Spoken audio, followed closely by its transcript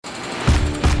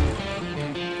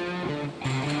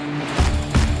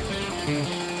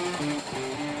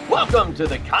Welcome to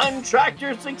the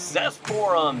Contractor Success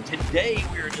Forum. Today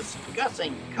we are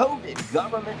discussing COVID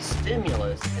government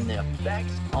stimulus and the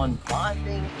effects on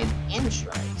bonding and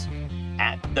insurance.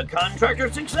 At the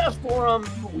Contractor Success Forum,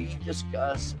 we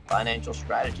discuss financial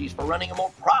strategies for running a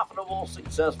more profitable,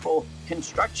 successful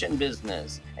construction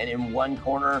business. And in one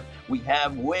corner, we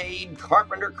have Wade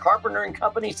Carpenter and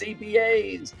Company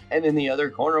CPAs. And in the other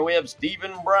corner, we have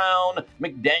Stephen Brown,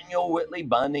 McDaniel Whitley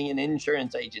Bonding and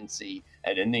Insurance Agency.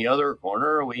 And in the other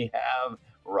corner, we have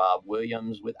Rob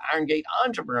Williams with Irongate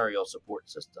Entrepreneurial Support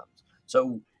Systems.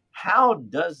 So how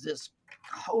does this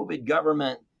COVID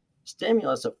government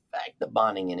stimulus affect the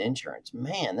bonding and insurance?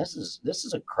 Man, this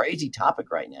is a crazy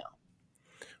topic right now.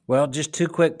 Well, just two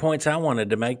quick points I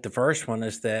wanted to make. The first one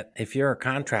is that if you're a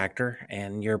contractor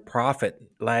and your profit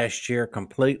last year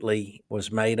completely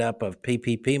was made up of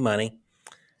PPP money,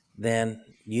 then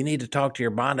you need to talk to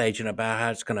your bond agent about how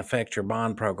it's going to affect your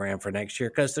bond program for next year,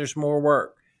 because there's more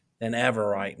work than ever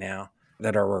right now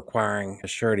that are requiring a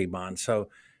surety bond. So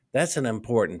that's an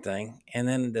important thing. And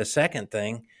then the second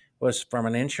thing was, from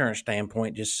an insurance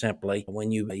standpoint, just simply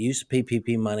when you use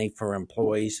PPP money for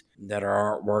employees that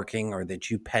aren't working or that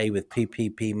you pay with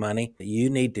PPP money, you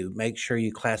need to make sure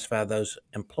you classify those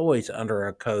employees under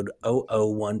a code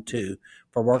 0012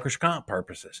 for workers' comp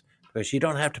purposes, because you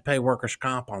don't have to pay workers'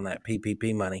 comp on that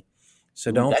PPP money.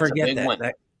 So don't forget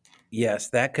that. Yes,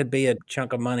 that could be a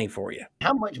chunk of money for you.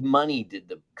 How much money did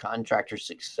the Contractor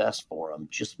Success Forum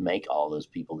just make all those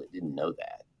people that didn't know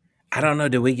that? I don't know.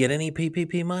 Do we get any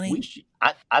PPP money?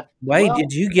 Wade,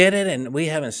 did you get it and we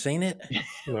haven't seen it?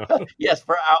 Yes,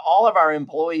 for all of our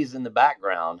employees in the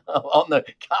background on the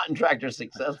Contractor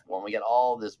Success Forum, we got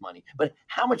all this money. But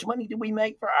how much money did we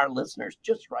make for our listeners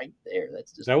just right there?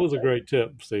 That was a great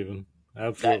tip, Stephen.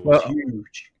 Absolutely. That was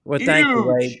huge. Well, thank you,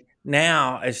 Wade.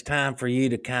 Now it's time for you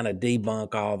to kind of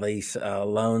debunk all these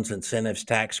loans, incentives,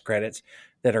 tax credits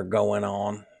that are going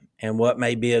on and what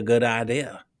may be a good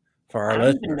idea for our listeners.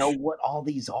 I don't even know what all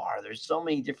these are. There's so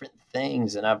many different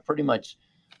things, and I've pretty much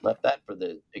left that for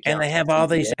the account. And they have all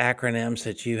these acronyms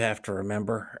that you have to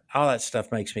remember. All that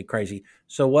stuff makes me crazy.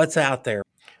 So what's out there?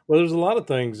 Well, there's a lot of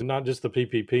things, not just the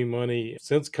PPP money.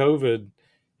 Since COVID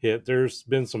hit, there's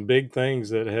been some big things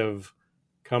that have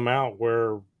come out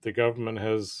where the government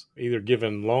has either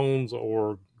given loans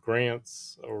or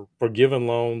grants or forgiven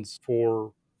loans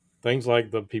for things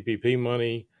like the PPP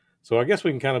money. So I guess we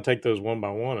can kind of take those one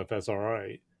by one, if that's all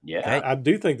right. Yeah. I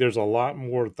do think there's a lot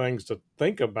more things to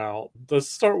think about. Let's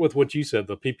start with what you said,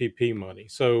 the PPP money.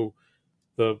 So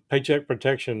the Paycheck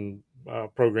Protection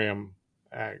Program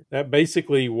Act, that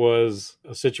basically was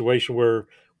a situation where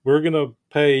we're going to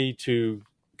pay to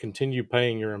continue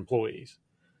paying your employees.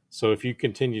 So if you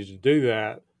continue to do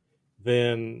that,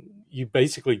 then you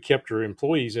basically kept your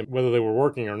employees, and whether they were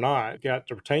working or not, got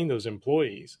to retain those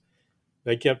employees.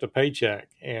 They kept a paycheck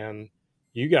and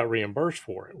you got reimbursed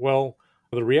for it. Well,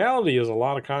 the reality is a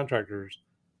lot of contractors,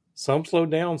 some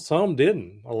slowed down, some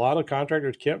didn't. A lot of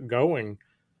contractors kept going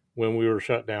when we were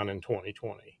shut down in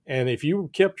 2020. And if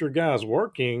you kept your guys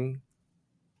working,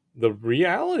 the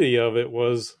reality of it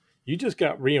was you just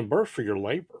got reimbursed for your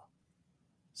labor.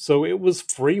 So it was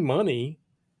free money.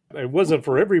 It wasn't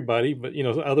for everybody, but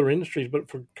other industries,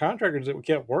 but for contractors that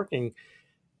kept working,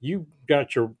 you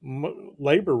got your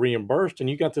labor reimbursed and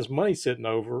you got this money sitting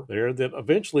over there that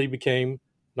eventually became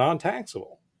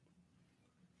non-taxable.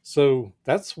 So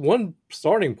that's one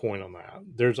starting point on that.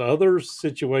 There's other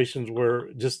situations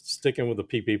where, just sticking with the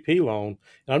PPP loan,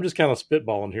 and I'm just kind of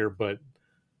spitballing here, but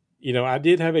I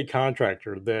did have a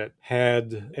contractor that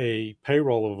had a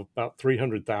payroll of about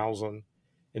 $300,000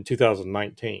 in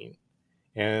 2019,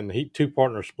 and two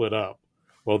partners split up.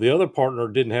 Well, the other partner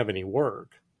didn't have any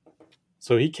work.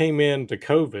 So he came in to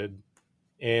COVID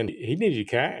and he needed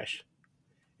cash,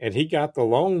 and he got the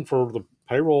loan for the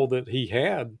payroll that he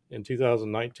had in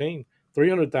 2019,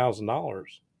 $300,000,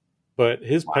 but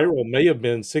his payroll may have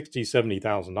been $60,000,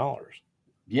 $70,000.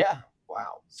 Yeah.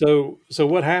 Wow. So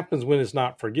what happens when it's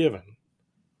not forgiven?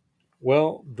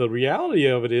 Well, the reality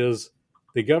of it is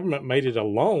the government made it a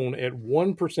loan at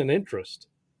 1% interest,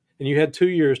 and you had 2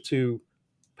 years to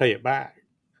pay it back.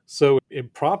 So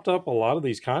it propped up a lot of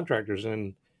these contractors,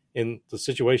 and in the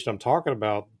situation I'm talking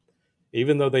about,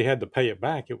 even though they had to pay it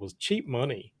back, it was cheap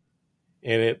money,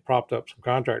 and it propped up some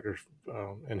contractors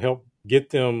and helped get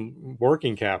them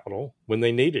working capital when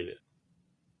they needed it.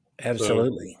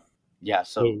 Absolutely.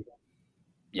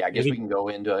 I guess we can go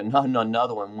into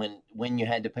another one when you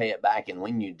had to pay it back and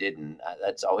when you didn't.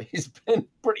 That's always been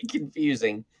pretty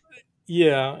confusing.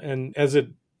 Yeah, and as it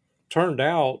turned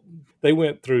out, they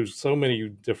went through so many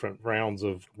different rounds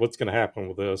of what's going to happen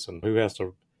with this and who has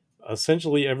to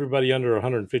essentially everybody under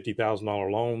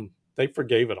 $150,000 loan, they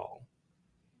forgave it all.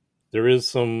 There is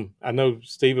some, I know,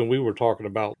 Stephen, we were talking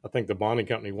about, I think the bonding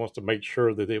company wants to make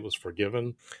sure that it was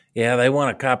forgiven. Yeah, they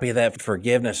want a copy of that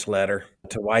forgiveness letter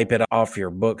to wipe it off your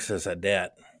books as a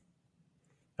debt.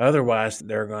 Otherwise,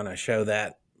 they're going to show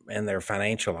that in their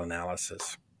financial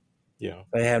analysis. Yeah.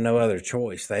 They have no other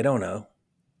choice. They don't know.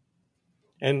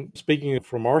 And speaking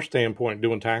from our standpoint,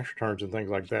 doing tax returns and things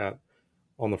like that,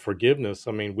 on the forgiveness,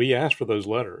 I mean, we asked for those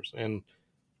letters, and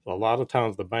a lot of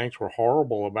times the banks were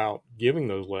horrible about giving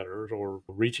those letters or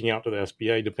reaching out to the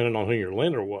SBA, depending on who your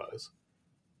lender was.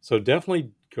 So definitely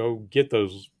go get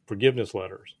those forgiveness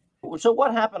letters. So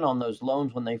what happened on those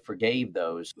loans when they forgave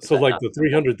those? So like the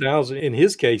 300,000, in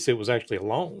his case, it was actually a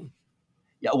loan.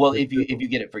 Yeah, well, if you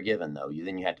get it forgiven though,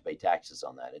 then you have to pay taxes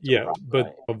on that. But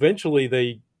right? Eventually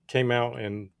they came out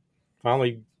and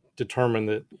finally determined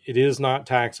that it is not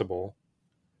taxable.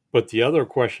 But the other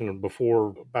question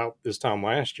before, about this time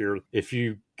last year, if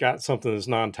you got something that's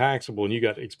non-taxable and you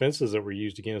got expenses that were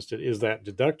used against it, is that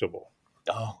deductible?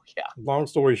 Oh, yeah. Long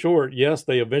story short, yes,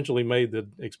 they eventually made the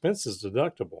expenses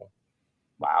deductible.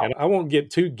 Wow. And I won't get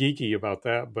too geeky about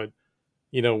that, but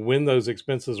when those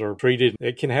expenses are treated,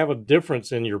 it can have a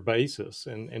difference in your basis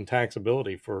and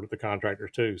taxability for the contractor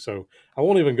too. So I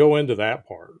won't even go into that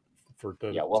part.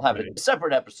 We'll have a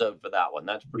separate episode for that one.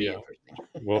 That's pretty interesting.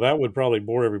 Well, that would probably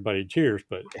bore everybody to tears,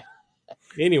 but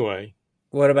anyway.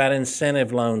 What about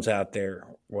incentive loans out there,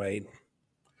 Wade?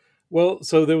 Well,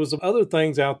 so there was other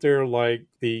things out there like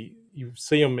you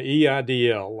see them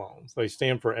EIDL loans. They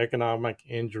stand for Economic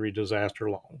Injury Disaster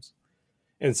Loans.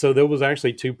 And so there was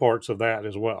actually two parts of that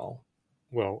as well.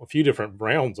 Well, a few different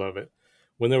rounds of it.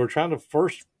 When they were trying to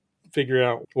first figure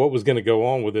out what was going to go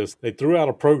on with this, they threw out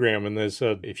a program and they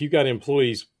said, if you got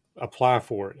employees, apply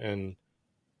for it. And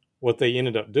what they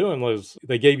ended up doing was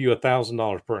they gave you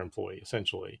 $1,000 per employee,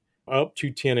 essentially, up to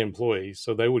 10 employees.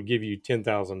 So they would give you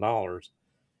 $10,000.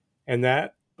 And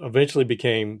that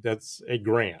eventually that's a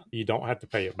grant. You don't have to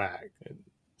pay it back.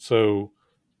 So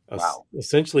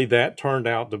essentially that turned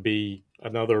out to be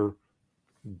another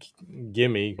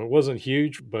gimme. It wasn't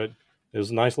huge, but it was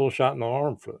a nice little shot in the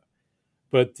arm for it.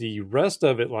 But the rest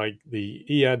of it, like the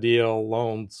EIDL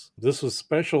loans, this was a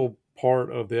special part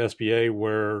of the SBA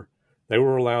where they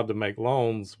were allowed to make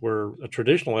loans where a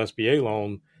traditional SBA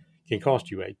loan can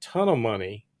cost you a ton of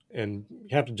money and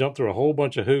you have to jump through a whole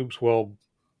bunch of hoops. Well,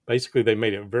 basically they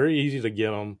made it very easy to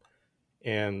get them.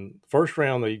 And first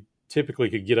round, they typically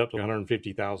could get up to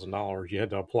 $150,000. You had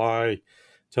to apply,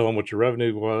 tell them what your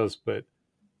revenue was. But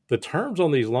the terms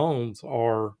on these loans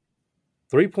are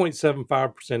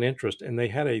 3.75% interest, and they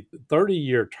had a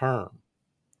 30-year term.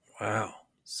 Wow.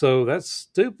 So that's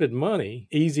stupid money,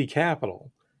 easy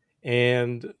capital.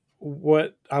 And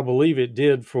what I believe it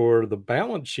did for the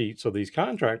balance sheets of these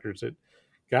contractors, it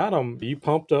got them, you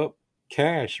pumped up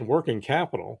cash and working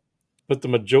capital, but the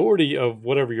majority of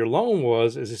whatever your loan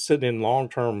was is sitting in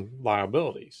long-term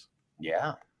liabilities.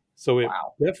 Yeah. So it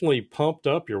definitely pumped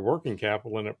up your working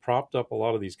capital, and it propped up a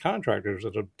lot of these contractors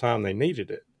at the time they needed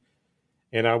it.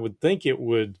 And I would think it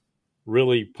would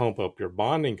really pump up your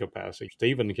bonding capacity.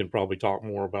 Stephen can probably talk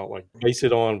more about like base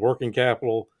it on working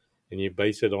capital and you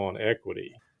base it on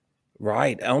equity.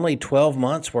 Right. Only 12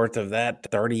 months worth of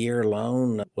that 30-year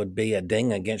loan would be a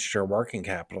ding against your working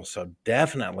capital. So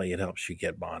definitely it helps you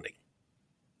get bonding.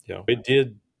 Yeah. It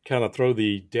did kind of throw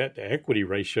the debt to equity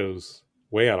ratios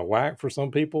way out of whack for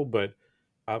some people, but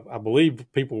I believe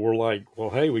people were like, well,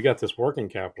 hey, we got this working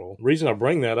capital. The reason I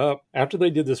bring that up, after they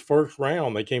did this first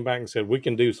round, they came back and said, we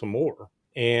can do some more.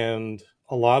 And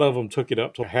a lot of them took it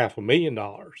up to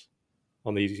 $500,000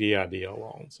 on these EIDL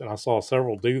loans. And I saw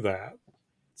several do that.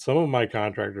 Some of my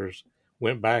contractors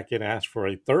went back and asked for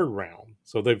a third round.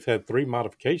 So they've had 3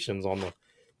 modifications on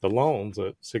the loans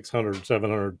at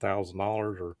 $600,000, $700,000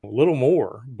 or a little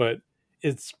more. But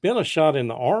it's been a shot in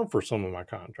the arm for some of my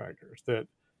contractors that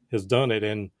has done it.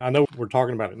 And I know we're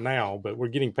talking about it now, but we're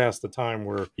getting past the time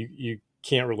where you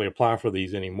can't really apply for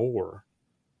these anymore.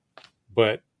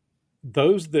 But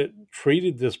those that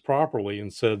treated this properly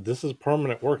and said, this is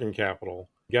permanent working capital,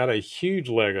 got a huge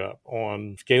leg up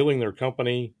on scaling their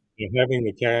company and having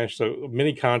the cash. So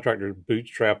many contractors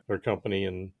bootstrap their company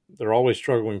and they're always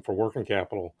struggling for working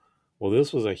capital. Well,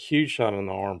 this was a huge shot in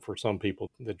the arm for some people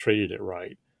that treated it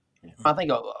right. I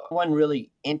think one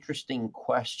really interesting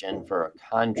question for a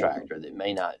contractor that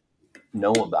may not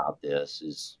know about this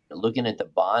is looking at the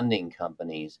bonding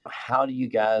companies. How do you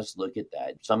guys look at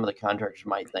that? Some of the contractors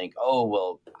might think, oh,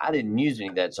 well, I didn't use any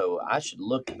of that, so I should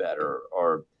look better.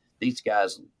 Or these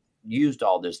guys used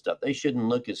all this stuff. They shouldn't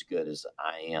look as good as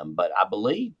I am. But I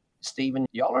believe, Stephen,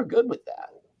 y'all are good with that.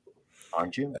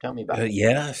 aren't you? Tell me about it.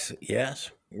 Yes,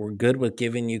 yes. We're good with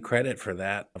giving you credit for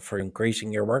that, for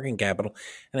increasing your working capital.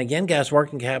 And again, guys,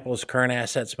 working capital is current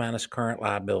assets minus current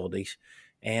liabilities,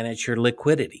 and it's your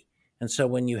liquidity. And so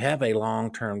when you have a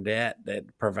long-term debt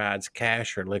that provides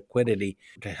cash or liquidity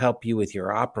to help you with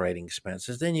your operating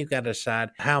expenses, then you've got to decide,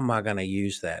 how am I going to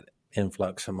use that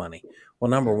influx of money?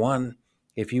 Well, number one,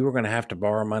 if you were going to have to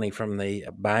borrow money from the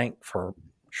bank for a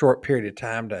short period of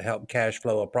time to help cash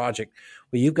flow a project,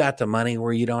 well, you've got the money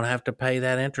where you don't have to pay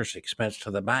that interest expense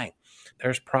to the bank.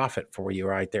 There's profit for you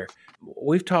right there.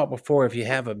 We've talked before, if you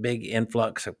have a big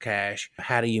influx of cash,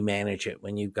 how do you manage it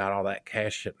when you've got all that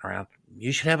cash sitting around?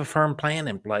 You should have a firm plan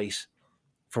in place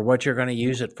for what you're going to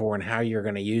use it for and how you're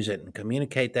going to use it, and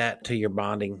communicate that to your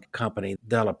bonding company.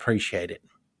 They'll appreciate it.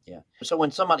 Yeah. So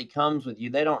when somebody comes with you,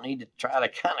 they don't need to try to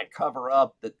kind of cover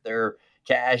up that their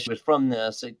cash was from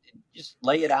this. Just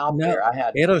lay it out there.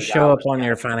 It'll show up on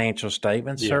your financial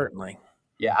statements, certainly.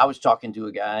 Yeah, I was talking to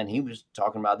a guy, and he was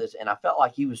talking about this, and I felt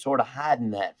like he was sort of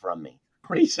hiding that from me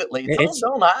recently.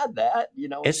 Don't hide that.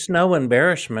 It's no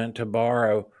embarrassment to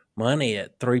borrow money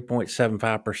at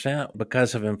 3.75%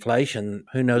 because of inflation.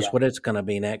 Who knows what it's going to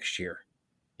be next year?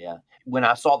 Yeah. When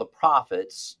I saw the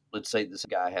profits, let's say this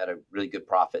guy had a really good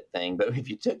profit thing, but if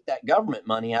you took that government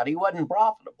money out, he wasn't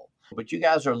profitable. But you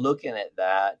guys are looking at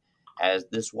that as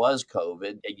this was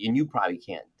COVID, and you probably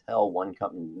can't tell one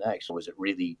company to the next. Was it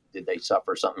really, did they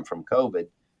suffer something from COVID?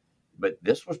 But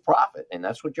this was profit, and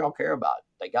that's what y'all care about.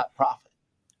 They got profit.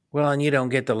 Well, and you don't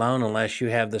get the loan unless you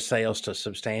have the sales to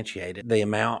substantiate it, the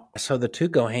amount. So the two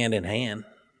go hand in hand.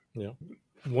 Yeah.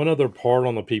 One other part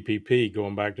on the PPP,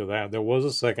 going back to that, there was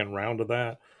a second round of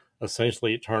that.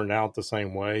 Essentially, it turned out the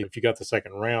same way. If you got the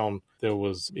second round,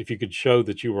 if you could show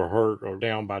that you were hurt or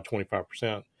down by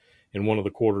 25% in one of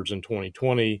the quarters in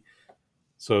 2020.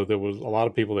 So there was a lot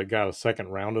of people that got a second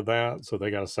round of that. So they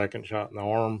got a second shot in the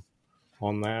arm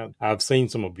on that. I've seen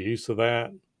some abuse of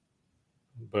that,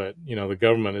 but the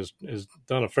government has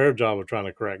done a fair job of trying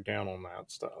to crack down on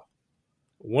that stuff.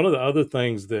 One of the other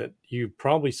things that you've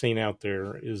probably seen out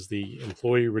there is the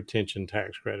Employee Retention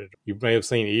Tax Credit. You may have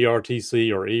seen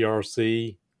ERTC or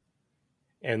ERC,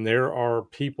 and there are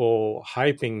people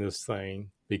hyping this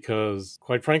thing because,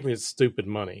 quite frankly, it's stupid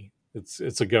money.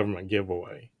 It's a government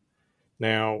giveaway.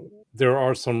 Now, there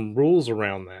are some rules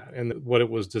around that, and what it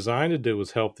was designed to do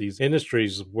was help these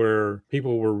industries where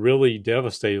people were really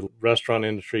devastated, restaurant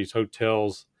industries,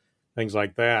 hotels, things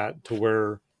like that, to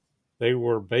where they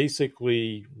were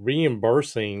basically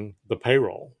reimbursing the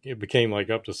payroll. It became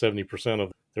like up to 70%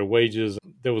 of their wages.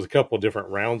 There was a couple of different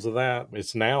rounds of that.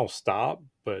 It's now stopped,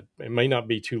 but it may not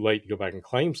be too late to go back and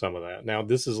claim some of that. Now,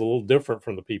 this is a little different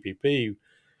from the PPP,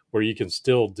 where you can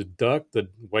still deduct the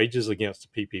wages against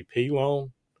the PPP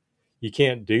loan. You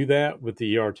can't do that with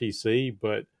the ERTC,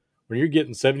 but when you're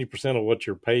getting 70% of what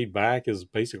you're paid back is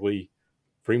basically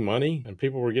free money, and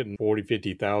people were getting 40,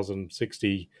 50,000,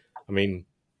 60. I mean,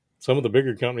 some of the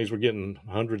bigger companies were getting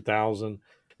 100,000.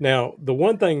 Now, the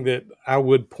one thing that I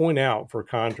would point out for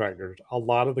contractors, a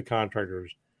lot of the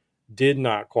contractors did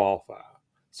not qualify.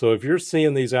 So if you're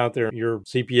seeing these out there, your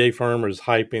CPA firm is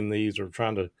hyping these or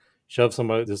trying to shove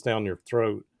somebody this down your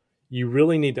throat, you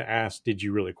really need to ask, did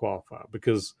you really qualify?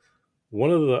 Because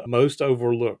one of the most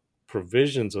overlooked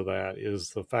provisions of that is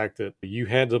the fact that you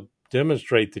had to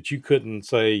demonstrate that you couldn't,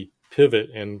 say, pivot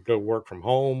and go work from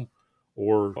home.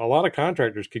 Or a lot of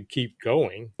contractors could keep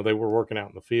going. They were working out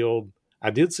in the field. I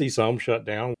did see some shut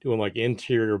down, doing like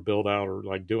interior build out or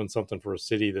like doing something for a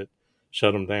city that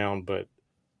shut them down. But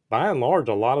by and large,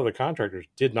 a lot of the contractors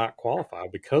did not qualify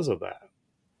because of that.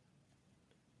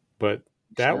 But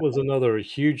that was another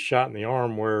huge shot in the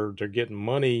arm where they're getting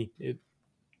money. It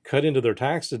cut into their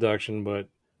tax deduction, but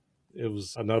it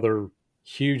was another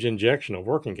huge injection of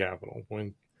working capital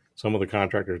when some of the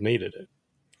contractors needed it.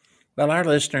 Well, our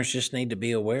listeners just need to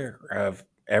be aware of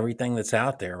everything that's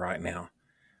out there right now.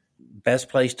 Best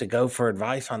place to go for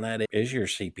advice on that is your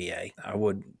CPA. I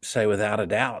would say without a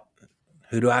doubt.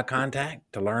 Who do I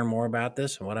contact to learn more about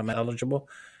this and what I'm eligible?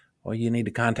 Well, you need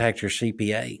to contact your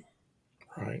CPA.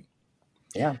 Right.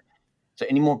 Yeah. So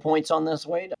any more points on this,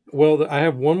 Wade? Well, I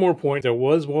have one more point. There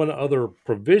was one other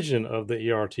provision of the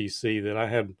ERTC that I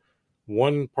had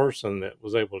one person that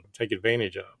was able to take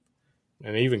advantage of.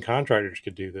 And even contractors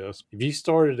could do this. If you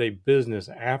started a business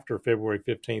after February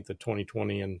 15th of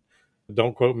 2020, and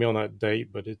don't quote me on that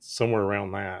date, but it's somewhere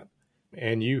around that,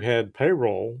 and you had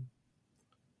payroll,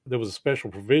 there was a special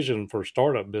provision for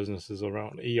startup businesses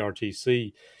around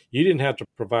ERTC. You didn't have to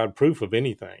provide proof of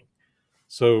anything.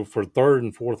 So for third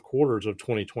and fourth quarters of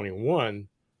 2021,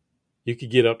 you could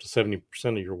get up to 70%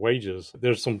 of your wages.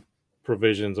 There's some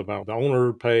provisions about the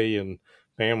owner pay and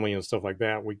family and stuff like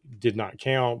that. We did not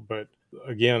count, but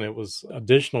again, it was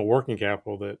additional working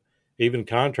capital that even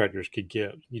contractors could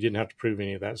get. You didn't have to prove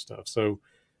any of that stuff. So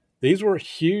these were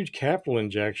huge capital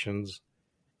injections.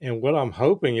 And what I'm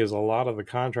hoping is a lot of the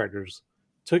contractors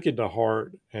took it to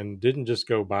heart and didn't just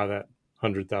go buy that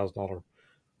 $100,000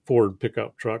 Ford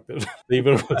pickup truck that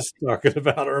Stephen was talking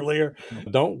about earlier.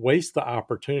 Don't waste the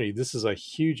opportunity. This is a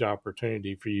huge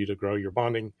opportunity for you to grow your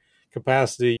bonding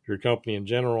capacity, your company in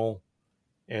general,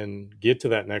 and get to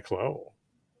that next level.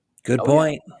 Good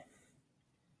point. Yeah.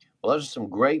 Well, those are some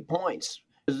great points.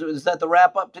 Is that the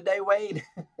wrap up today, Wade?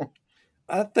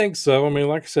 I think so. I mean,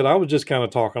 like I said, I was just kind of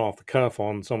talking off the cuff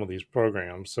on some of these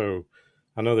programs. So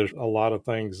I know there's a lot of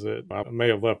things that I may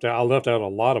have left out. I left out a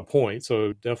lot of points.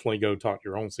 So definitely go talk to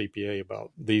your own CPA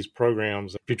about these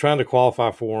programs. If you're trying to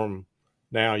qualify for them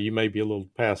now, you may be a little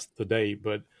past the date.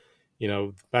 But,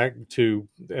 back to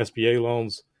the SBA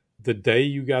loans, the day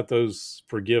you got those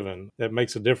forgiven, that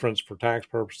makes a difference for tax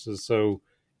purposes. So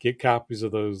get copies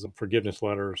of those forgiveness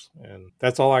letters. And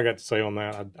that's all I got to say on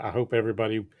that. I hope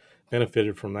everybody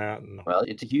benefited from that. Well,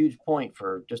 it's a huge point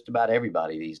for just about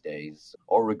everybody these days,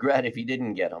 or regret if you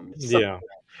didn't get them. So, yeah.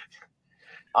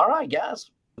 All right, guys.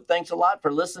 Thanks a lot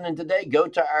for listening today. Go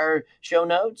to our show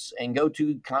notes and go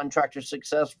to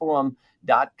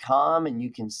contractorsuccessforum.com, and you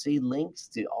can see links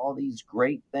to all these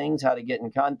great things, how to get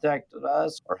in contact with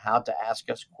us or how to ask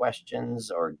us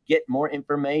questions or get more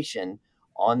information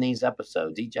on these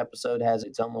episodes. Each episode has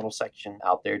its own little section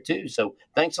out there too. So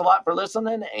thanks a lot for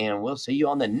listening, and we'll see you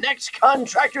on the next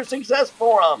Contractor Success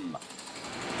Forum.